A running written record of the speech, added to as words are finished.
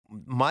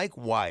Mike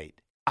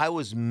White, I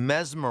was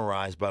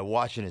mesmerized by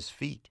watching his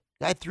feet.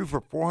 Guy threw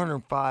for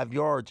 405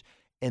 yards,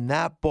 and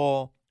that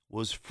ball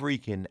was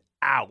freaking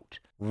out.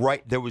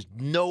 Right, there was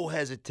no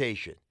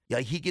hesitation. Yeah,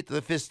 he get to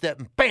the fifth step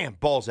and bam,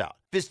 ball's out.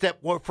 Fifth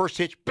step, first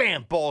hitch,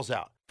 bam, ball's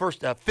out.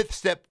 Fifth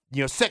step,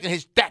 second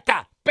hitch,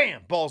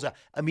 bam, ball's out.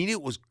 I mean,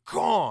 it was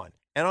gone,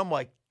 and I'm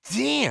like,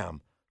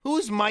 damn,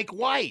 who's Mike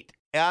White?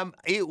 Now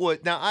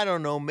I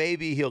don't know.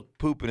 Maybe he'll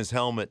poop in his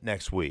helmet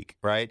next week,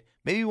 right?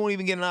 Maybe he won't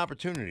even get an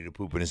opportunity to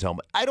poop in his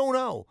helmet. I don't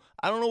know.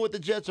 I don't know what the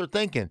Jets are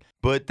thinking,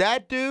 but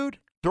that dude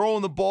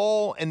throwing the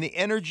ball and the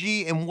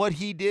energy and what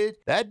he did,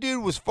 that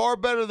dude was far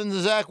better than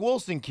the Zach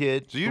Wilson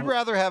kid. So you'd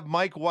rather have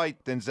Mike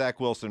White than Zach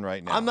Wilson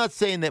right now? I'm not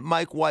saying that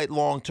Mike White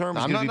long-term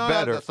is going to be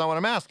better. That's not what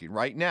I'm asking.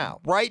 Right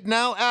now. Right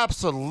now,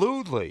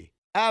 absolutely.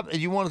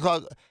 You want to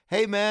talk,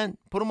 hey, man,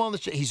 put him on the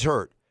he's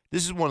hurt.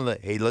 This is one of the,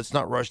 hey, let's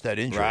not rush that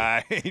injury.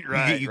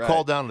 Right. You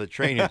call down to the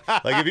training.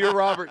 Like if you're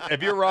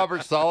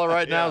Robert Saleh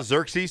right now,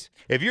 Xerxes,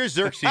 if you're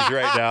Xerxes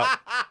right now,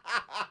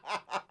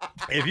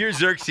 you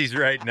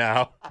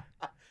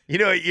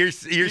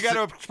got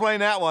to explain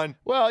that one.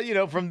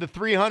 Well, from the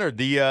 300,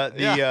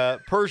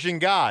 the Persian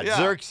god,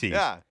 Xerxes.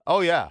 Yeah.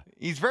 Oh, yeah.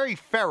 He's very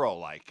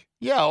pharaoh-like.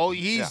 Yeah,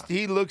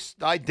 he looks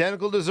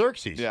identical to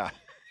Xerxes. Yeah.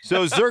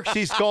 So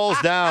Xerxes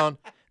calls down.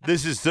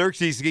 This is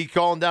Xerxes. He's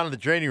calling down in the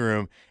training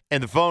room,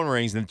 and the phone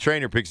rings, and the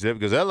trainer picks it up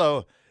and goes,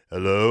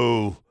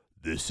 hello,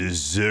 this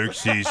is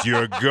Xerxes,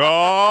 your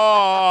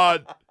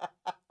god.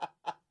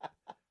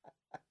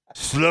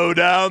 Slow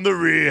down the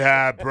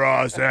rehab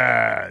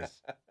process.